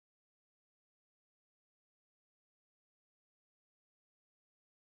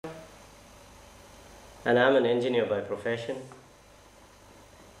and I'm an engineer by profession.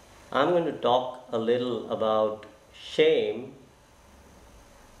 I'm going to talk a little about shame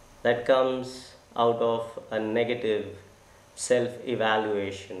that comes out of a negative self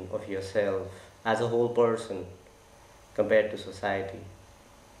evaluation of yourself as a whole person compared to society.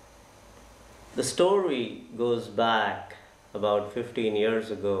 The story goes back about 15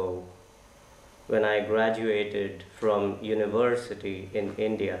 years ago when I graduated from university in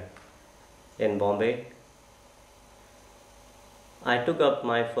India, in Bombay. I took up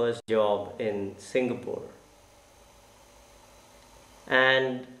my first job in Singapore,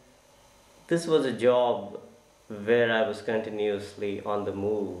 and this was a job where I was continuously on the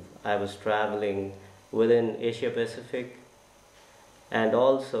move. I was traveling within Asia Pacific and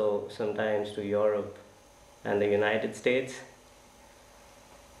also sometimes to Europe and the United States.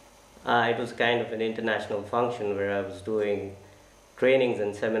 It was kind of an international function where I was doing trainings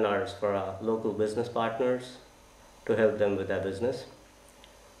and seminars for our local business partners to help them with their business.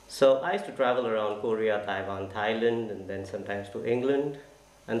 So I used to travel around Korea, Taiwan, Thailand, and then sometimes to England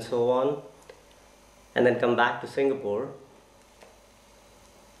and so on, and then come back to Singapore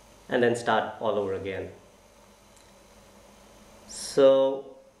and then start all over again. So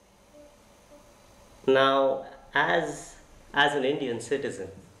now, as an Indian citizen,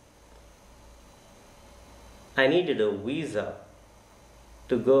 I needed a visa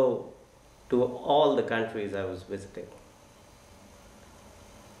to go to all the countries I was visiting.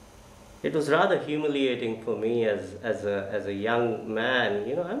 It was rather humiliating for me as a young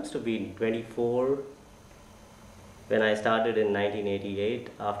man. I must have been 24 when I started in 1988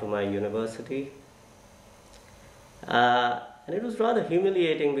 after my university. And it was rather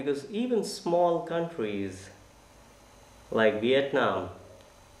humiliating because even small countries like Vietnam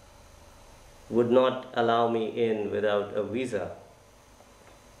would not allow me in without a visa.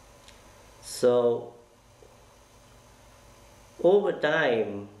 So over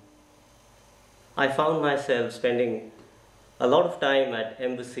time, I found myself spending a lot of time at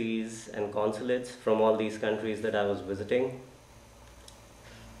embassies and consulates from all these countries that I was visiting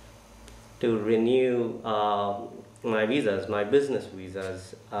to renew my visas, my business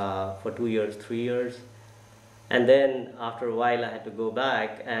visas, for 2 years, 3 years. And then after a while, I had to go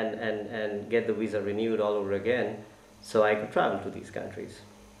back and get the visa renewed all over again so I could travel to these countries.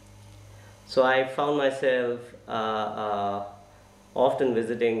 So I found myself often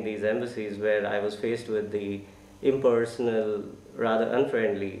visiting these embassies where I was faced with the impersonal, rather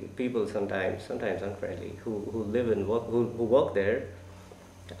unfriendly people sometimes unfriendly, who live and work, who work there.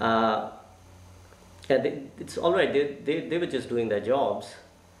 And it's all right, they were just doing their jobs.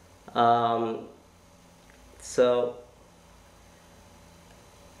 So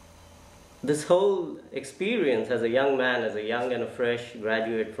this whole experience as a young man, as a young and a fresh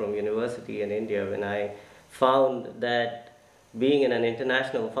graduate from university in India, when I found that being in an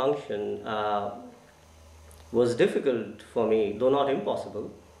international function was difficult for me, though not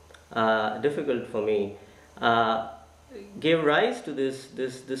impossible, difficult for me, gave rise to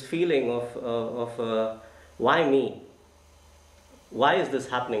this feeling of why me? Why is this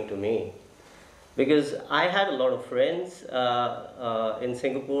happening to me? Because I had a lot of friends in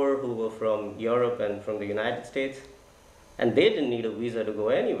Singapore who were from Europe and from the United States, and they didn't need a visa to go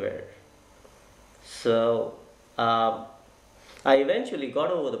anywhere. So I eventually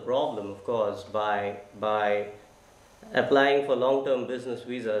got over the problem, of course, by applying for long-term business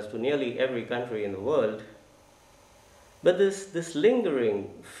visas to nearly every country in the world. But this lingering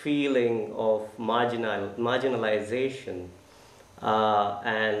feeling of marginalization,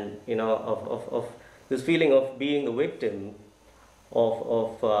 and of this feeling of being a victim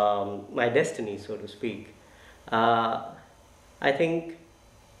of my destiny, so to speak, I think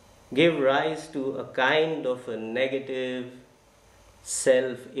gave rise to a kind of a negative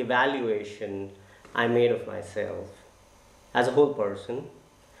self-evaluation I made of myself as a whole person.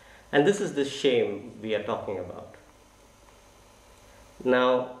 And this is the shame we are talking about.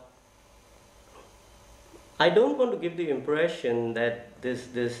 Now, I don't want to give the impression that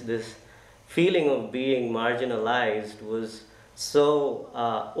this feeling of being marginalized was so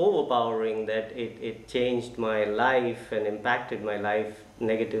overpowering that it changed my life and impacted my life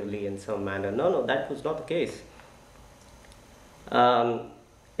negatively in some manner. No, that was not the case.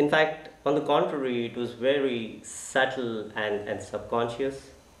 In fact, on the contrary, it was very subtle and subconscious.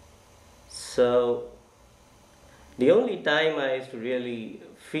 So the only time I used to really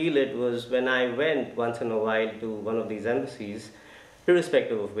feel it was when I went once in a while to one of these embassies,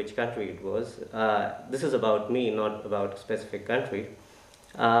 irrespective of which country it was. This is about me, not about a specific country.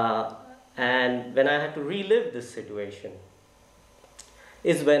 And when I had to relive this situation,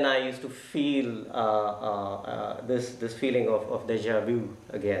 is when I used to feel this feeling of deja vu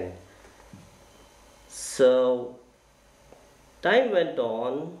again. So time went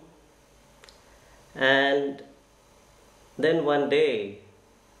on, and then one day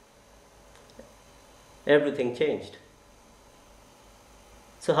everything changed.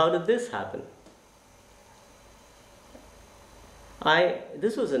 So how did this happen?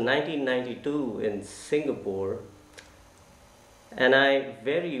 This was in 1992 in Singapore, and I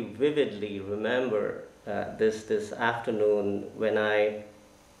very vividly remember this afternoon when I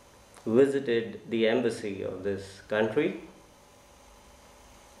visited the embassy of this country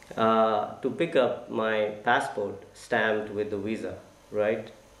to pick up my passport stamped with the visa,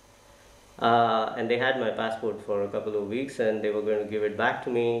 right? And they had my passport for a couple of weeks, and they were going to give it back to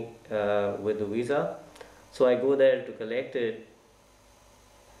me with the visa. So I go there to collect it,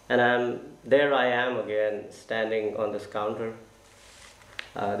 and I am again, standing on this counter,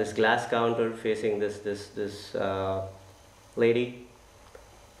 this glass counter, facing this lady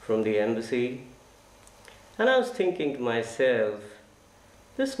from the embassy. And I was thinking to myself,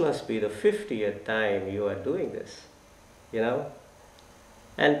 this must be the 50th time you are doing this, you know?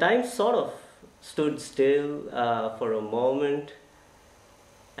 And time sort of stood still for a moment.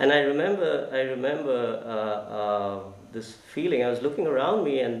 And I remember this feeling. I was looking around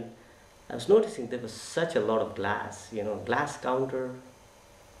me, and I was noticing there was such a lot of glass, you know, glass counter,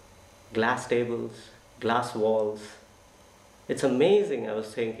 glass tables, glass walls. It's amazing, I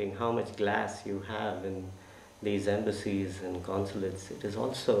was thinking, how much glass you have in these embassies and consulates. It is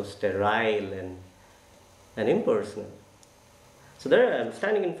also sterile and impersonal. So there I am,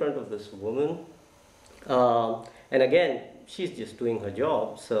 standing in front of this woman, and again, she's just doing her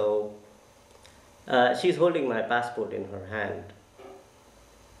job. So she's holding my passport in her hand,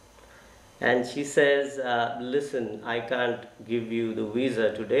 and she says, listen, I can't give you the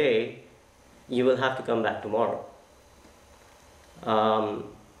visa today, you will have to come back tomorrow.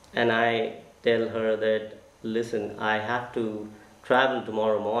 And I tell her that, listen, I have to travel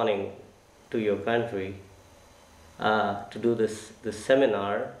tomorrow morning to your country to do this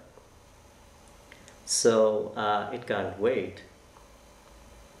seminar, so it can't wait.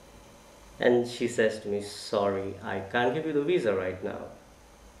 And she says to me, sorry, I can't give you the visa right now.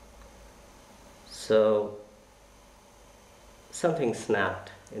 So something snapped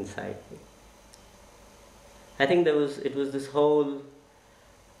inside me. I think it was this whole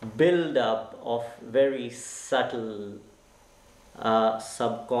build up of very subtle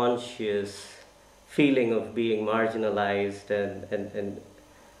subconscious feeling of being marginalized and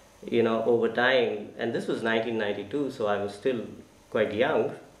you know, over time. And this was 1992, so I was still quite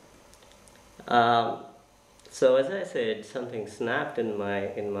young. So as I said, something snapped in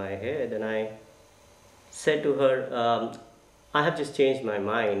my head, and I said to her, I have just changed my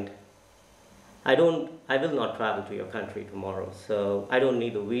mind. I will not travel to your country tomorrow, so I don't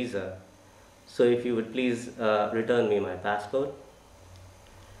need a visa. So if you would please return me my passport.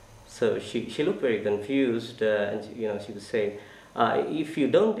 So she looked very confused, and she was saying, if you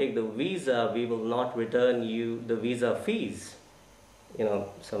don't take the visa, we will not return you the visa fees. You know,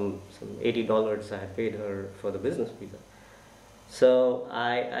 some $80 I had paid her for the business visa. So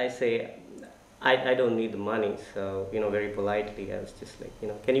I say, I don't need the money. So, very politely, I was just like,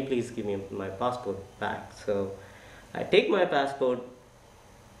 can you please give me my passport back? So I take my passport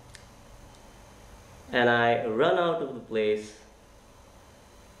and I run out of the place.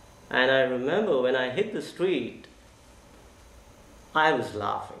 And I remember when I hit the street, I was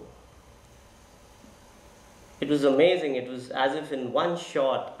laughing. It was amazing. It was as if in one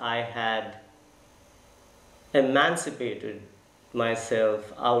shot I had emancipated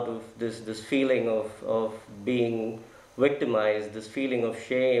myself out of this feeling of being victimized, this feeling of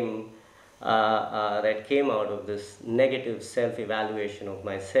shame that came out of this negative self-evaluation of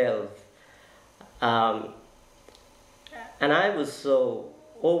myself. And I was so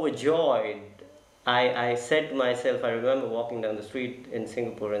overjoyed. I said to myself, I remember walking down the street in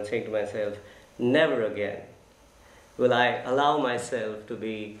Singapore and saying to myself, never again will I allow myself to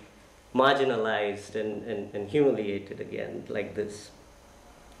be marginalized and humiliated again like this.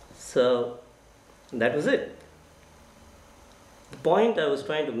 So that was it. The point I was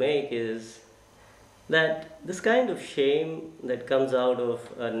trying to make is that this kind of shame that comes out of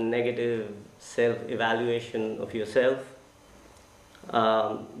a negative self-evaluation of yourself,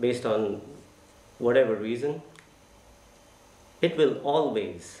 based on whatever reason, it will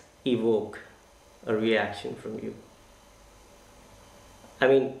always evoke a reaction from you. I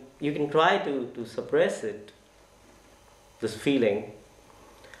mean, you can try to suppress it, this feeling.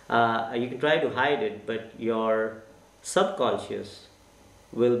 You can try to hide it, but your subconscious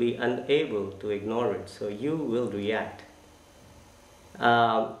will be unable to ignore it, so you will react.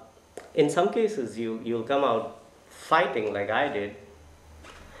 Um, in some cases, you'll come out fighting like I did.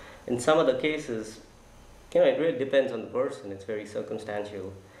 In some other cases, it really depends on the person. It's very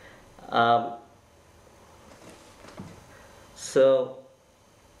circumstantial. Um, so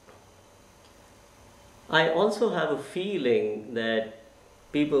I also have a feeling that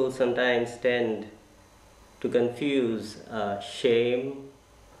people sometimes tend to confuse shame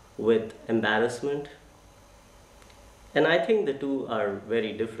with embarrassment. And I think the two are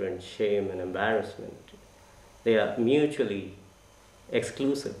very different, shame and embarrassment. They are mutually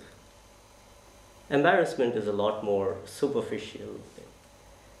exclusive. Embarrassment is a lot more superficial.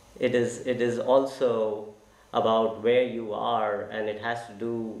 It is also about where you are, and it has to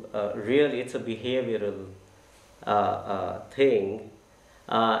do, really, it's a behavioral thing.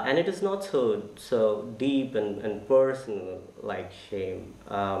 And it is not so deep and personal like shame.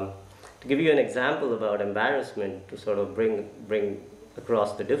 To give you an example about embarrassment, to sort of bring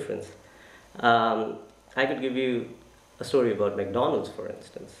across the difference, I could give you a story about McDonald's, for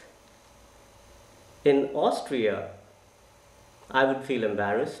instance. In Austria, I would feel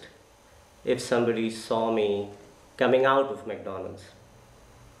embarrassed if somebody saw me coming out of McDonald's.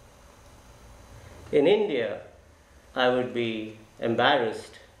 In India, I would be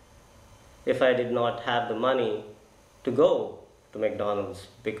embarrassed if I did not have the money to go to McDonald's,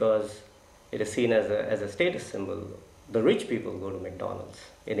 because it is seen as a status symbol. The rich people go to McDonald's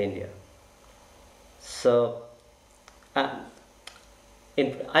in India. So, I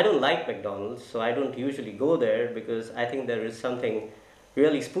don't like McDonald's, so I don't usually go there, because I think there is something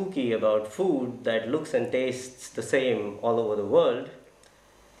really spooky about food that looks and tastes the same all over the world.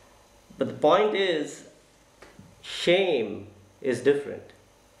 But the point is, shame is different.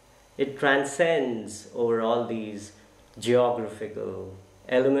 It transcends over all these geographical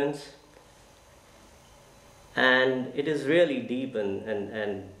elements, and it is really deep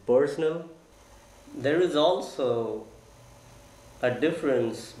and personal. There is also a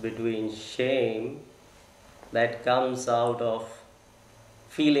difference between shame that comes out of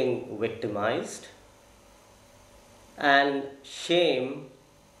feeling victimized and shame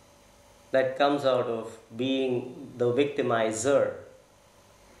that comes out of being the victimizer.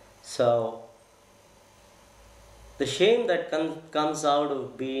 So, the shame that comes out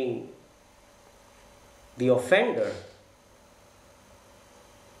of being the offender,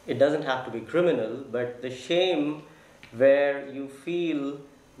 it doesn't have to be criminal, but the shame where you feel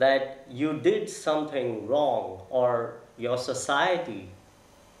that you did something wrong, or your society,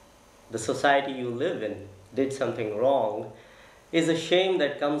 the society you live in, did something wrong, is a shame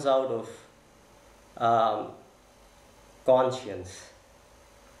that comes out of conscience.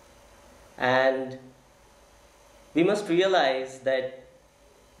 And we must realize that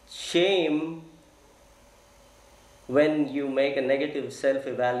shame, when you make a negative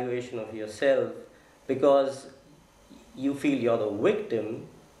self-evaluation of yourself because you feel you're the victim,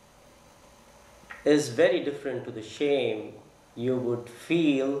 is very different to the shame you would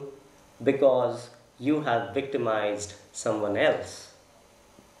feel because you have victimized someone else.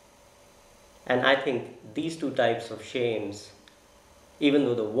 And I think these two types of shames, even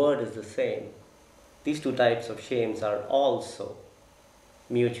though the word is the same, these two types of shames are also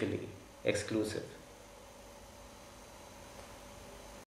mutually exclusive.